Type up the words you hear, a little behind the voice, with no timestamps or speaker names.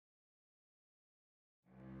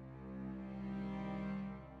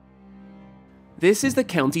This is the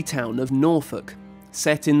county town of Norfolk,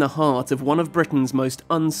 set in the heart of one of Britain's most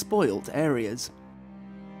unspoilt areas.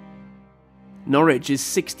 Norwich is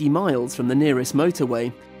 60 miles from the nearest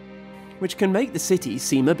motorway, which can make the city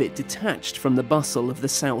seem a bit detached from the bustle of the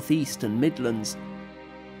South East and Midlands.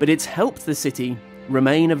 But it's helped the city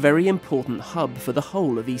remain a very important hub for the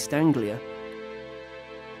whole of East Anglia.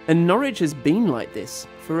 And Norwich has been like this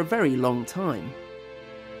for a very long time.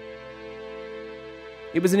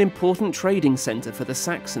 It was an important trading centre for the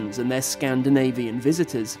Saxons and their Scandinavian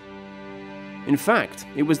visitors. In fact,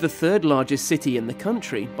 it was the third largest city in the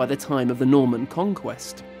country by the time of the Norman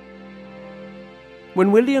conquest.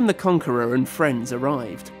 When William the Conqueror and friends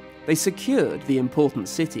arrived, they secured the important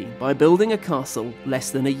city by building a castle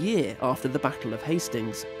less than a year after the Battle of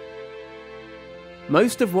Hastings.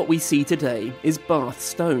 Most of what we see today is Bath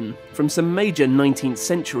stone from some major 19th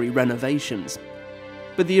century renovations,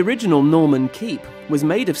 but the original Norman keep was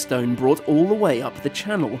made of stone brought all the way up the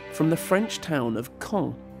channel from the French town of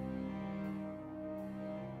Caen.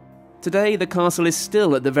 Today the castle is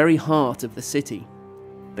still at the very heart of the city.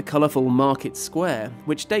 The colourful market square,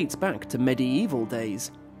 which dates back to medieval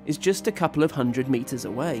days, is just a couple of 100 metres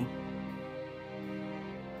away.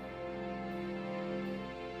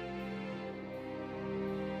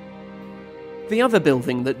 The other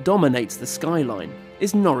building that dominates the skyline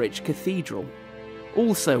is Norwich Cathedral,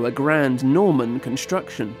 also a grand Norman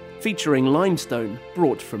construction featuring limestone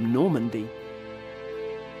brought from Normandy.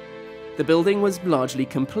 The building was largely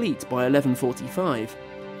complete by 1145,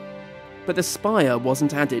 but the spire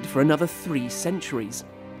wasn't added for another 3 centuries.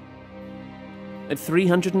 At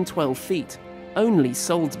 312 feet, only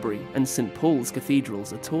Salisbury and St Paul's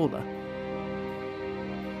cathedrals are taller.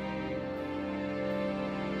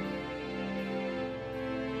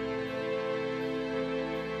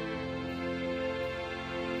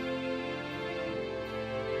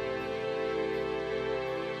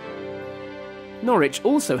 Norwich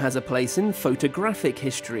also has a place in photographic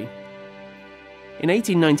history. In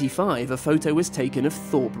 1895, a photo was taken of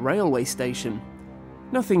Thorpe railway station.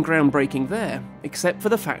 Nothing groundbreaking there, except for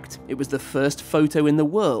the fact it was the first photo in the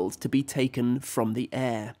world to be taken from the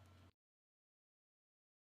air.